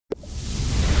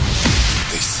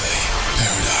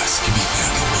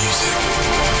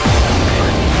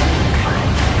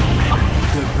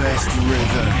best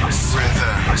rhythms,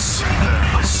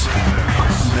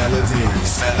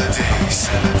 melodies,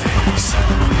 music.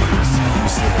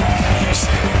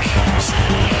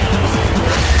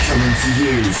 Coming to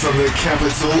you from the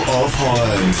capital of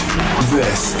Holland.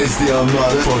 This is the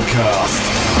Armada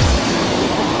Podcast.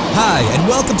 Hi, and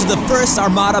welcome to the first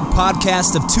Armada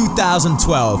Podcast of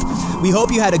 2012. We hope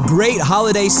you had a great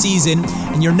holiday season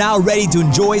and you're now ready to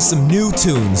enjoy some new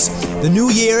tunes. The new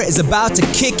year is about to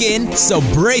kick in, so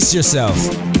brace yourself.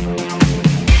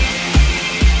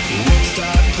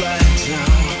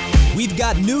 We've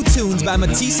got new tunes by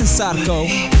Matisse and Sadko,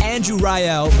 Andrew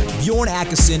Rayel, Bjorn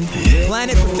Akesson,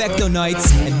 Planet Perfecto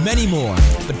Nights, and many more.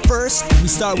 But first, we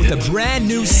start with a brand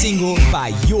new single by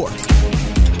York.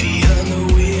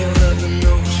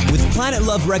 With Planet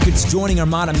Love Records joining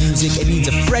Armada Music, it means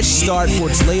a fresh start for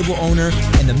its label owner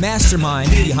and the mastermind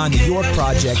behind the York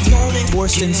project,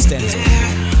 Torsten Stenzel.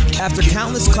 After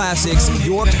countless classics,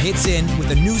 York hits in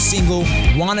with a new single,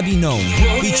 Wanna Be Known,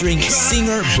 featuring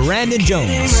singer Brandon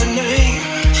Jones.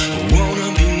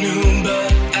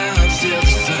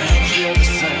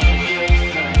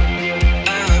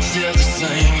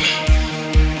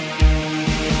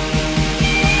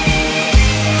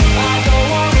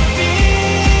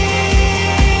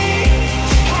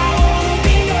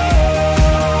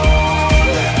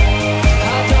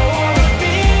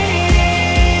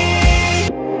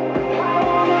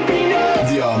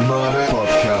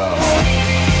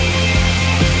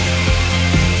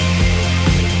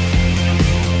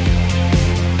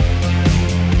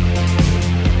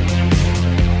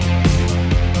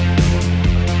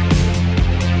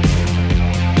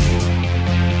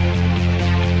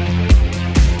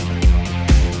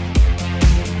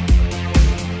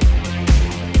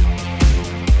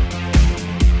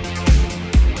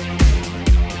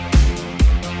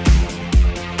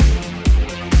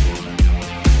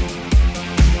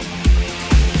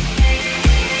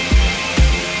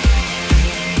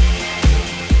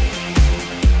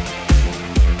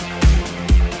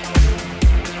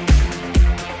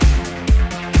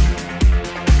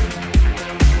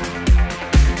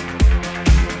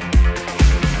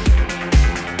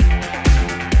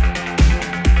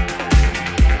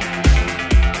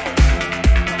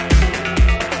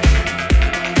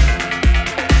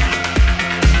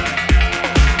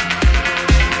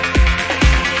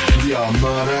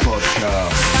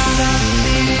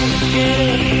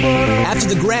 After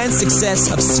the grand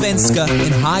success of Svenska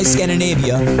in High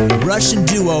Scandinavia, Russian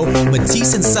duo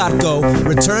Matisse and Sadko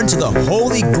returned to the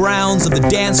holy grounds of the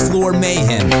dance floor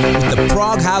mayhem with the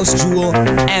prog house jewel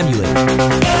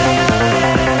Amulet.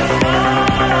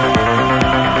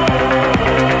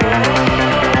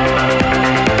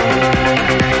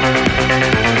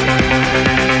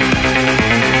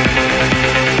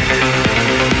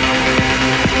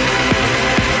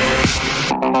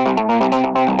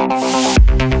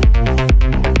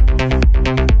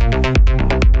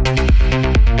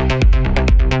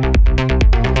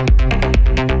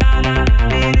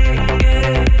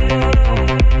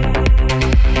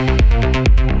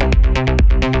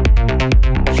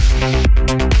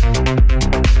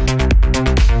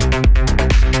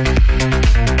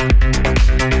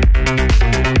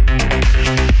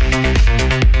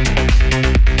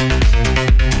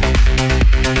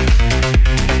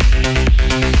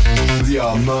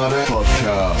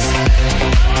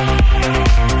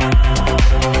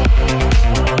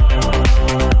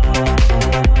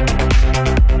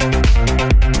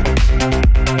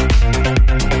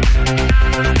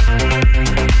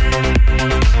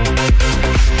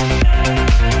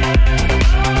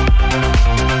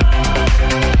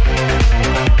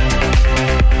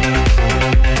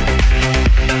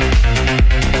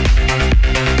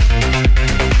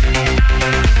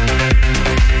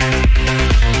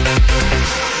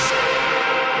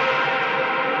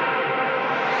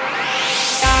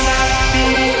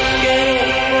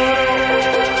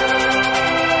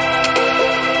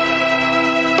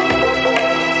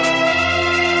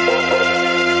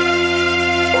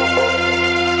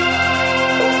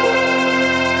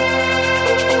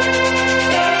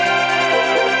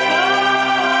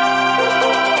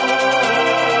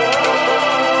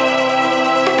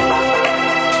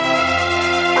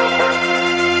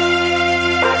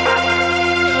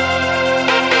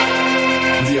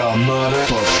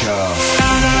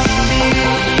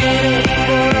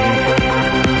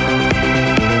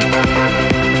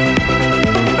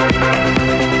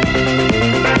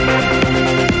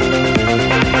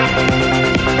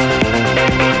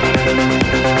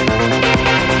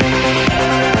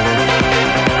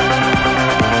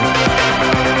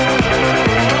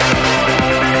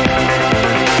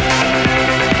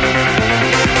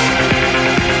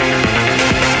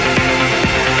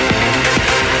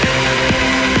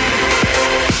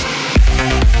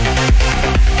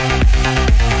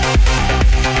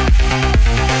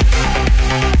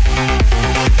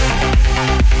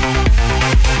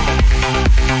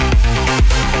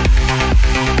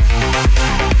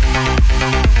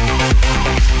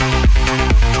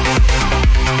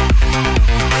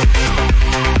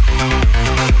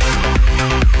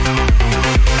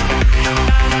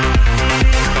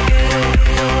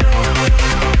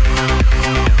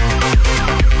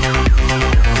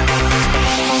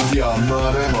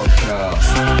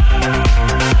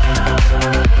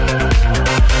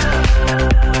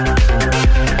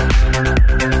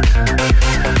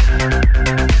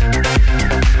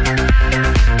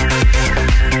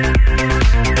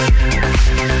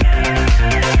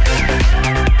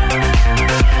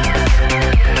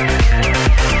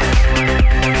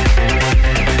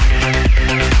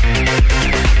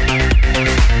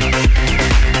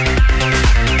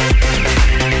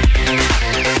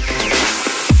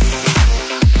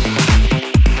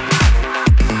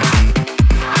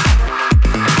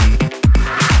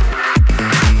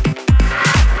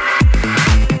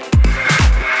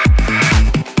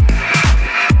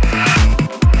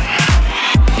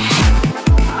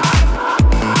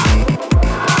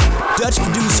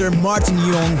 producer Maarten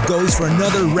Jong goes for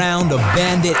another round of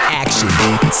bandit action,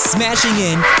 smashing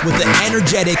in with the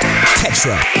energetic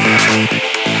Tetra.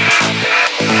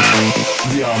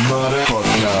 The Armada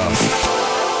Podcast.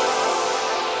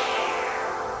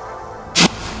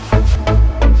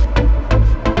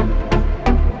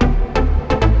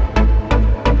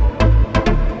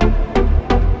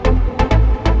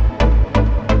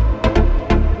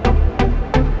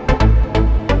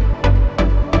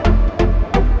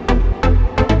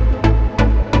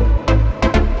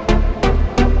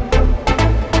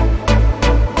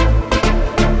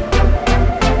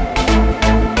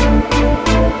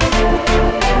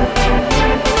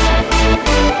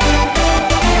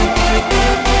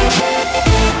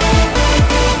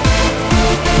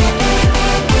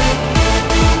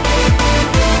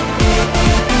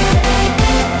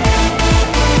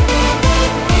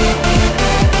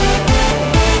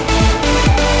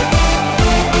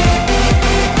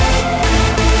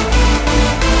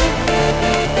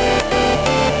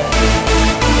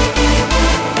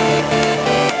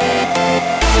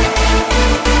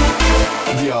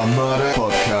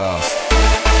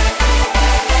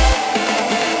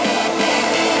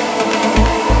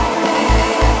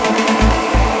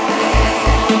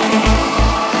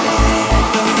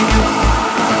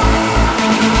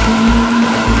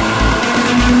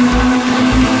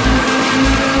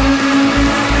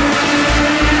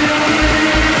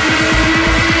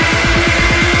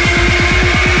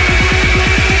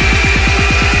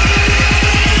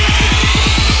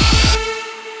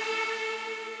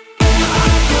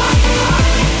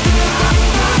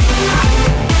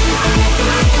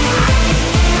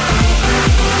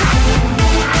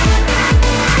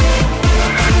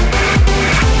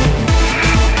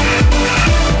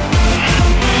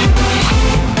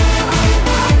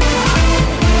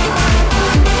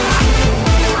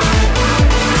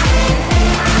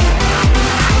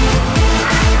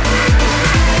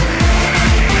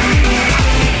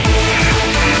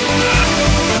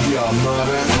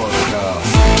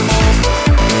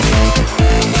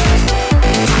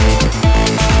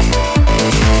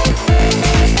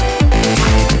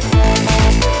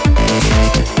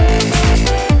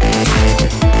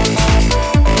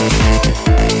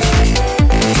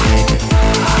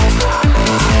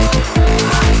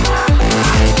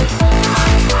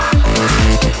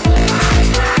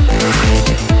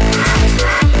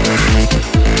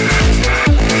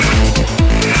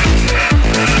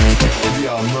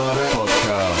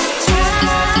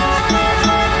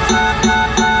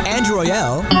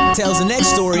 tells the next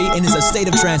story in his A State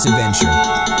of Trance adventure.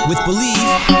 With Believe,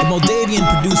 the Moldavian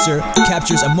producer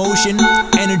captures emotion,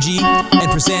 energy,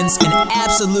 and presents an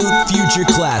absolute future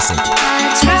classic.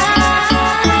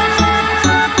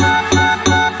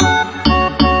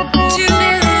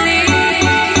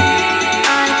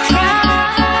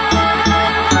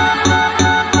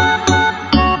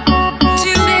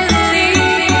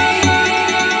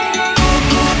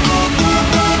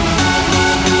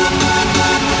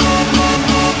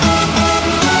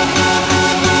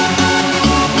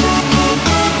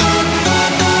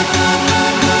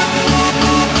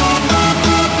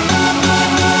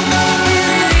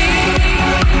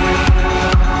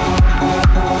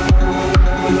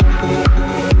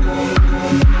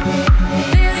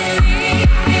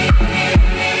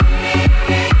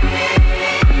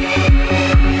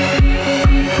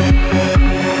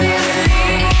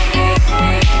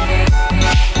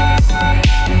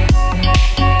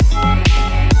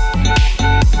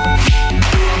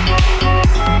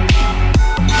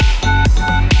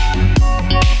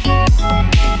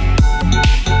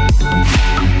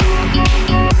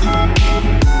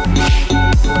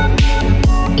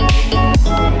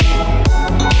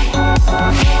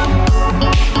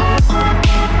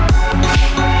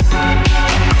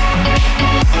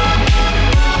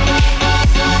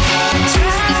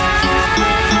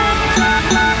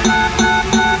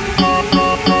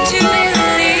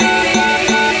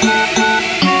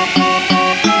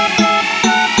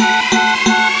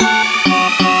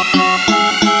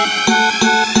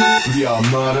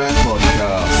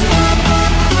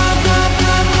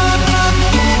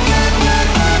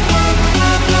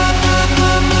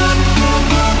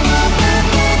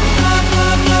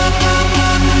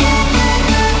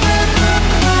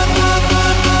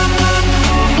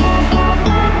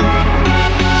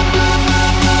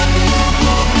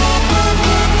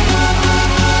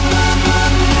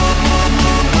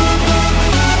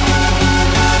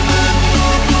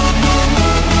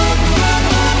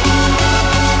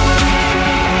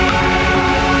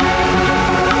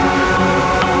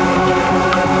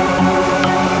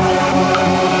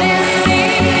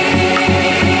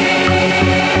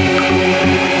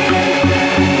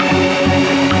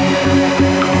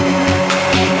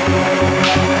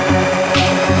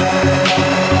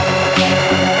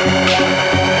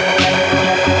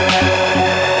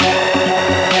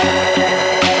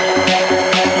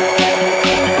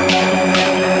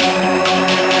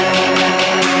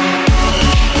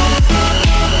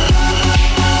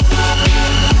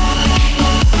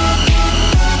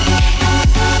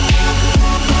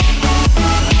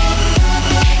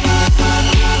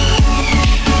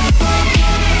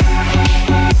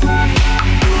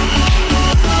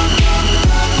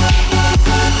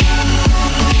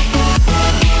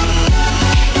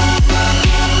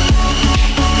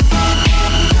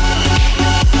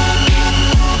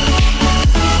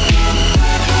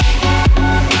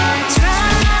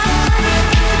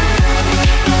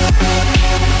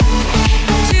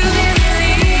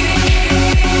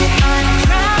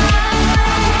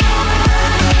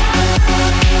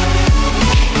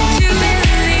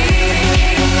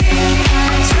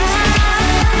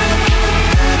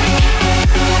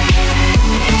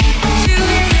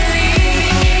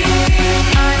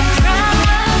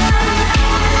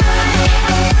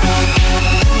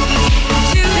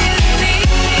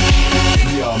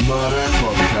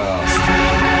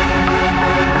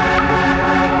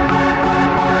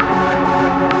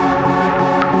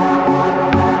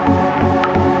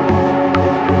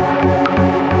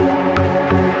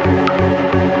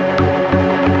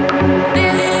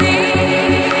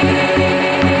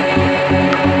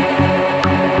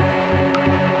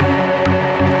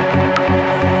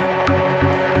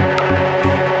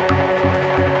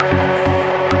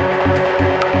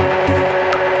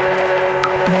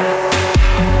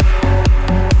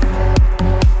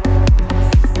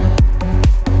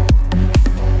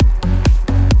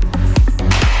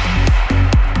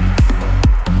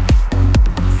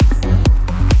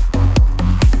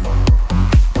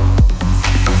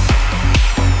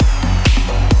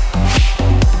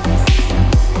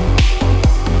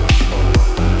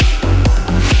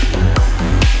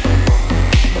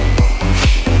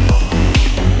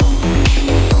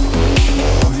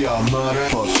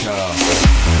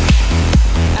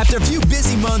 After a few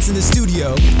busy months in the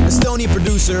studio, Estonian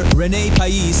producer Rene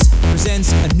Pais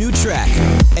presents a new track,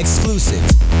 Exclusive.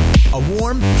 A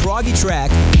warm, proggy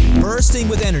track, bursting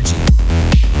with energy.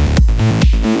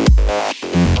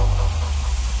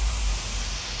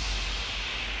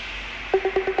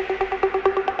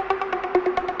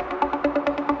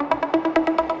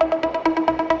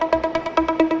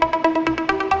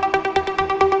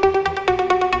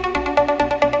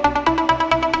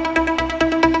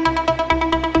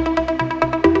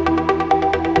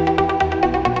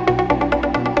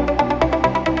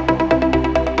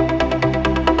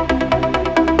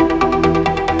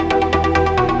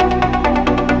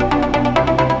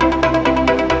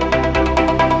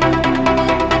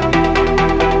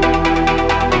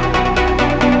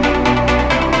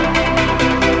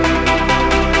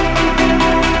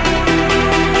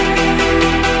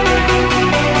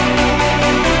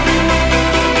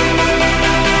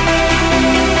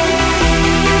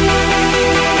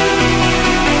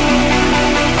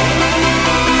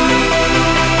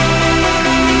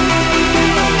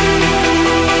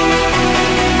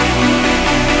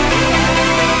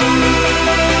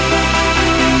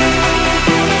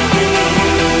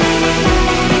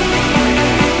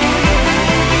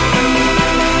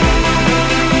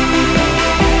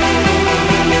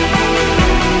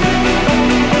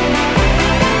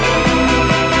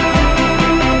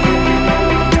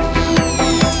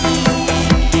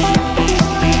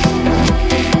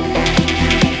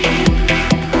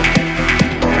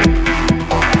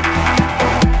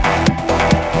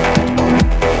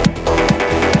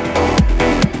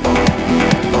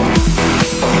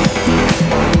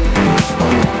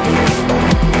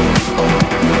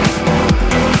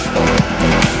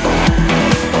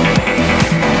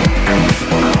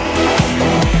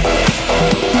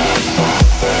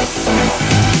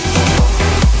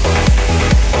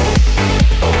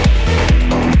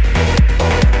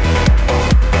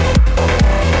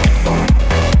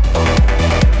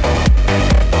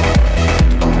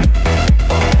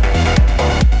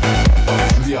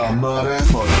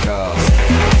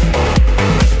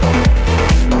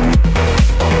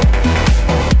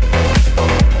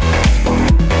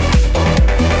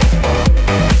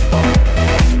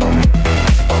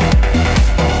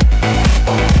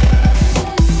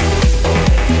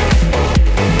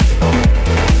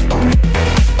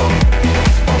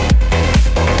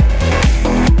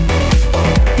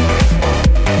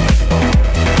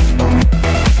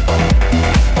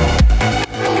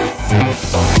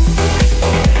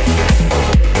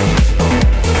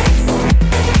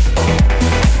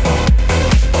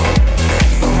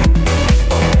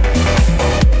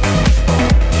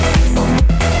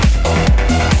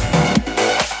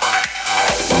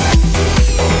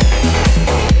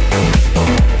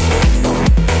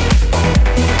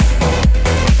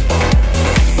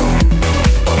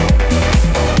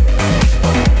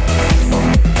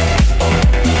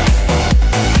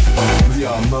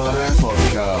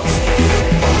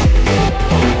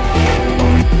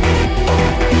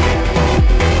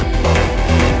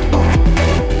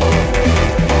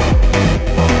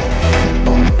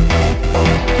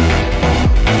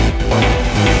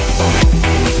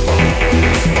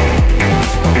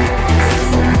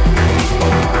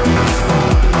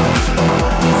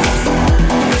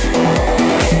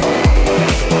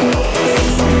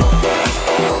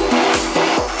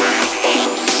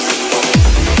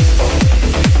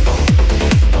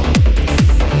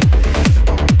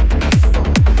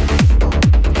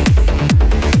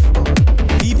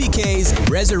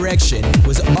 ResuRection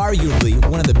was arguably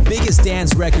one of the biggest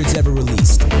dance records ever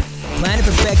released. Planet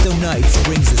Perfecto Nights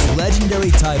brings this legendary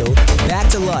title back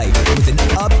to life with an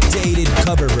updated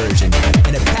cover version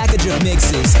and a package of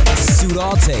mixes to suit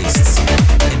all tastes.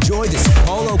 Enjoy this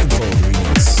Paul Oakenfold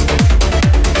remix.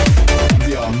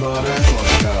 The Armada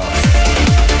Podcast.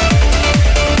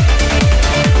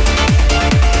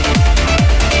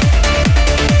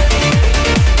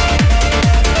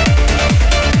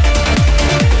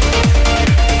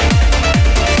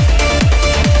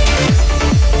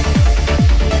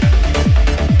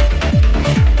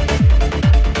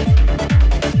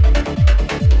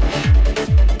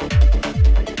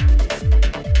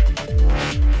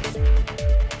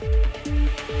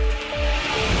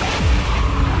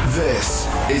 This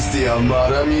is the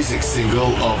Armada Music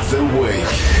Single of the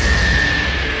Week.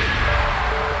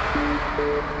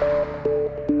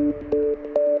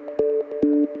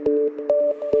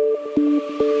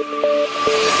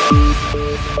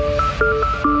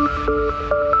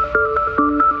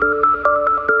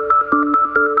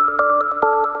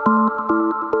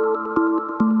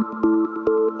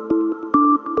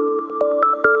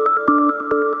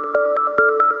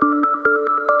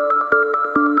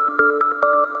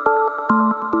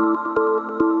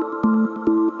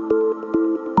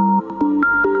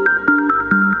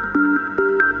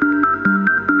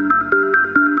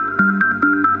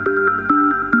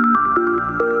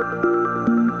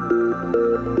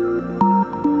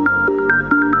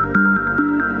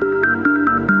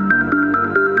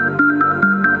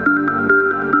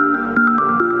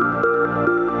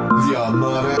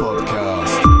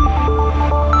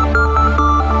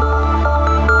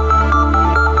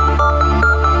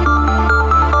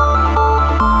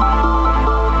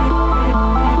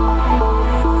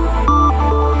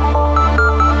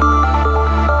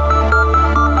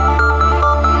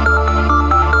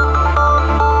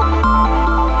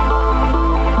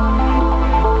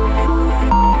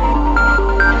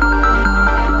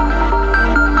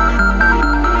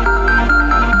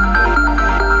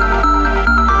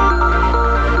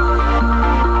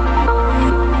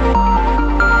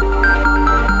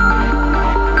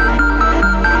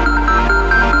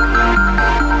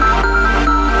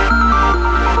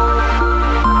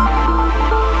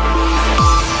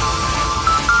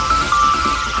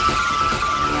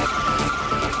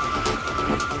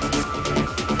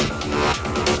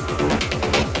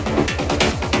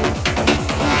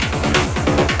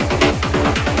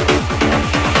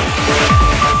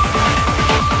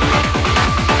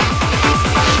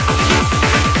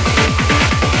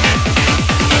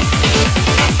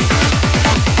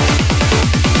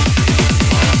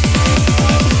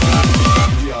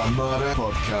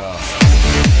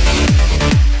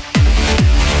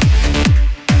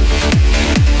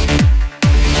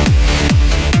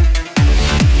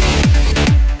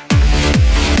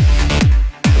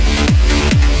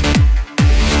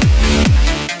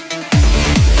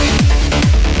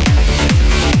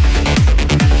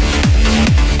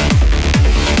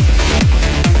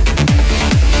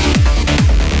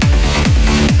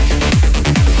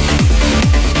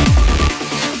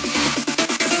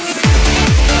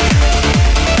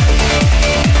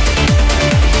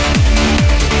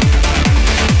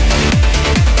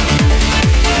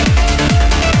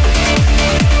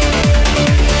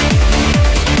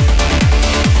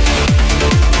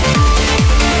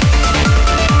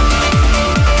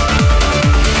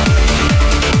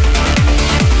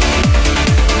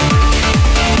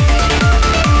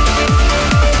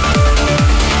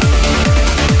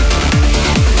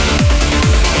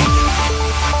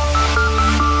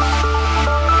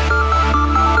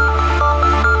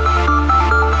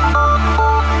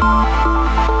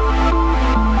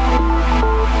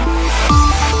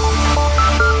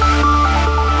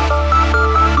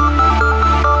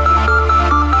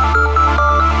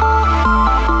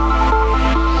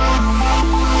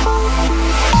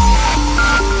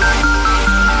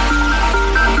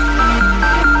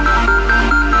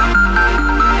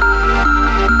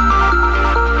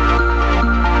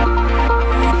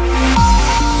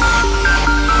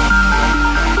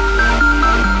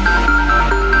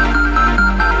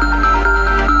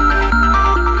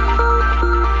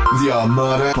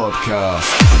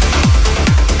 Podcast.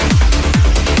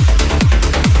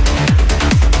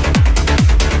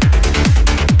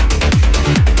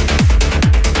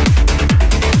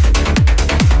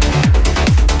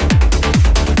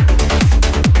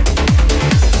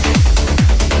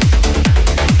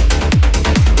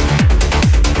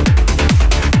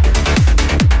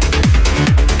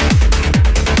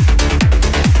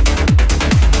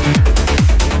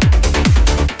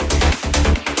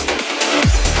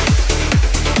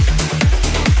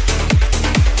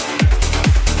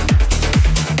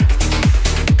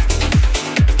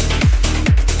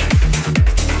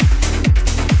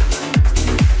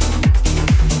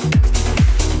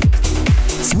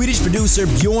 Producer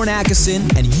Bjorn Akesson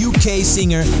and UK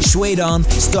singer Jwaydan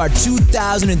start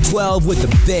 2012 with a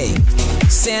bang.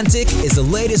 Xantic is the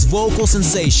latest vocal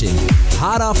sensation,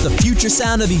 hot off the Future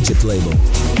Sound of Egypt label.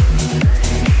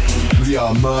 The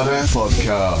Armada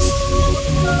Podcast.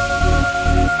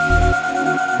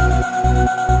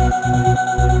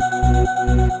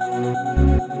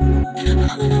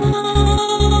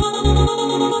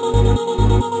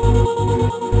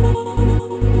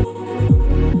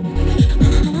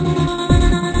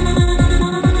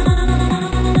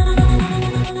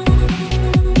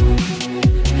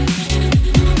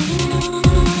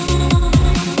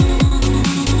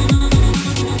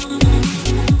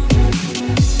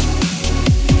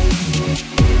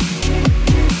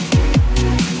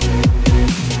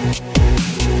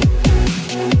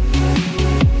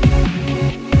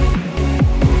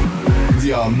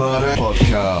 Armada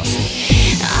Podcast.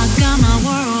 I got my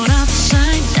world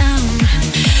upside down,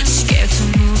 scared to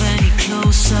move any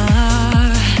closer,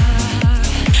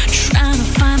 trying to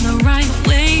find the right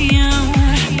way out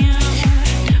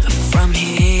from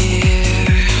here.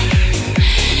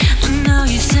 I know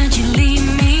you said you'd lead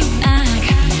me back,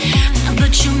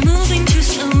 but you're moving too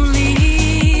slowly,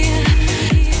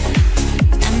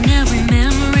 and every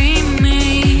memory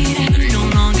made no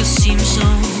longer seems so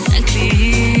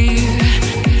clear.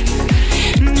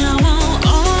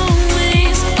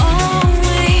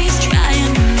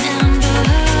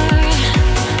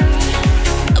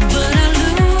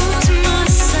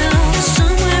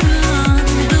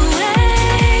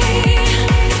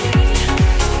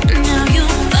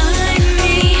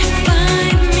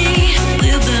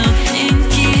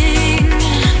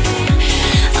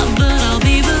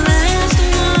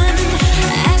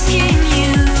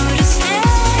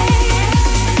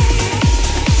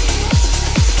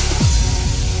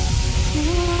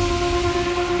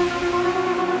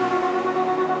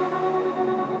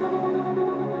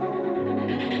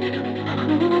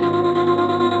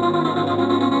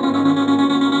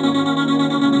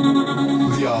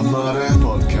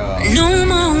 No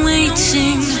more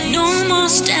waiting, no more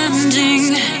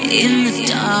standing in the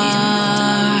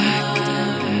dark.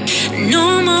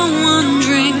 No more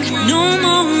wandering, no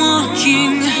more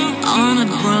walking on a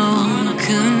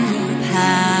broken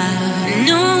path.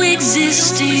 No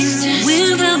existing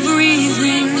without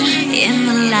breathing in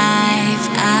the life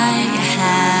I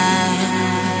have.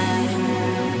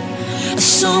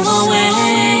 So I'll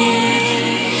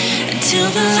wait till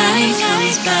the light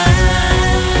comes back.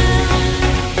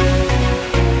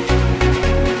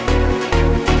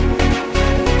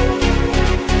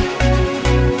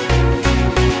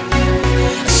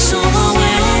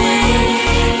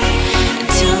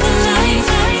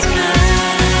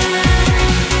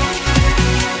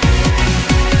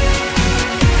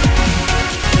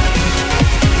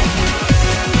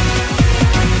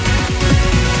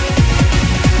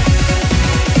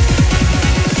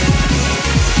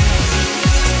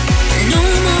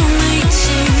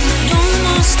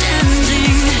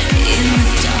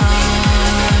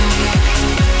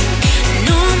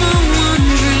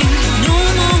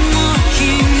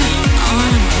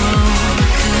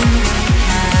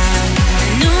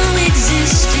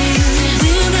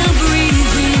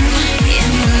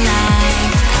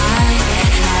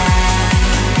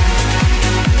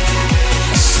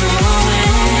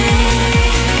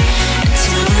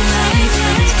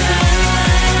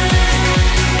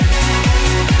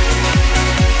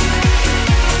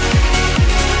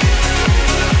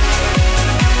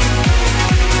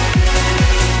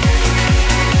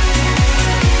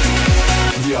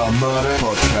 Armada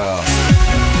Podcast.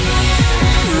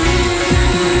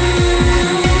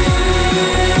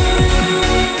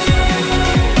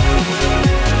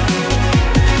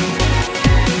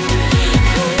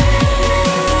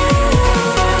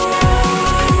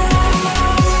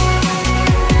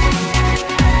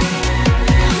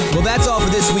 Well, that's all for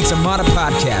this week's Armada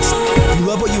Podcast. If you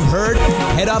love what you've heard,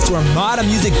 head off to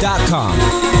ArmadaMusic.com.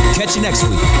 Catch you next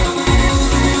week.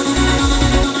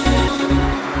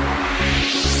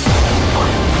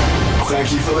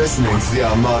 Thank you for listening to the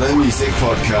Armada Music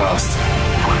Podcast.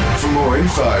 For more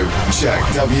info, check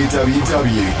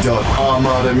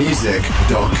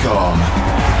www.armadamusic.com.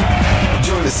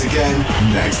 Join us again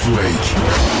next week.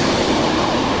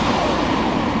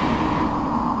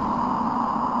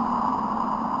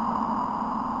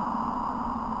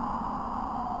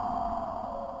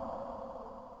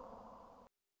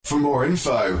 For more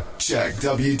info, check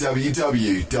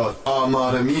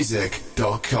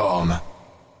www.armadamusic.com.